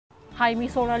हाय, मी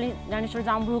सोनाली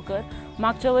जांभुळकर।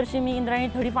 मागच्या वर्षी मी इंद्रायणी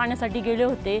थडी पाहण्यासाठी गेले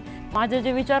होते। माझे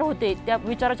जे विचार होते त्या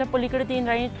विचाराच्या पलीकडे ती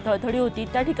इंद्रायणी थडी होती।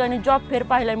 त्या ठिकाणी जॉब फेअर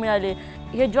पाहायला मिळाले।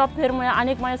 हे जॉब फेअरमुळे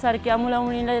अनेक माझ्यासारख्या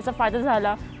मुला-मुलींना याचा फायदा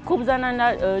झाला। खूप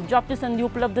जणांना जॉबची संधी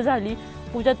उपलब्ध झाली।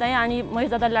 पूजाताई आणि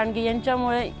महेशदादा लांडगे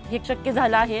यांच्यामुळे हे शक्य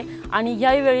झालं आहे आणि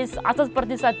यावेळेस असाच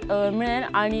प्रतिसाद मिळेल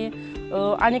आणि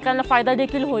अनेकांना फायदा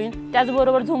देखील होईल।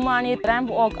 त्याचबरोबर झुम्मा आणि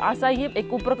रॅम्प वॉक असाही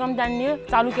एक उपक्रम त्यांनी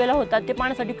चालू केला होता। ते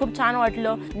पाहण्यासाठी खूप छान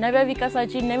वाटलं। नव्या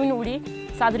विकासाची नवीन उडी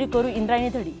साजरी करू इंद्रायणी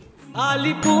थडी।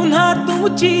 आली पुन्हा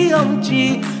तुमची आमची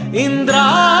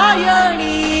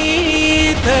इंद्रायणी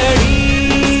थडी।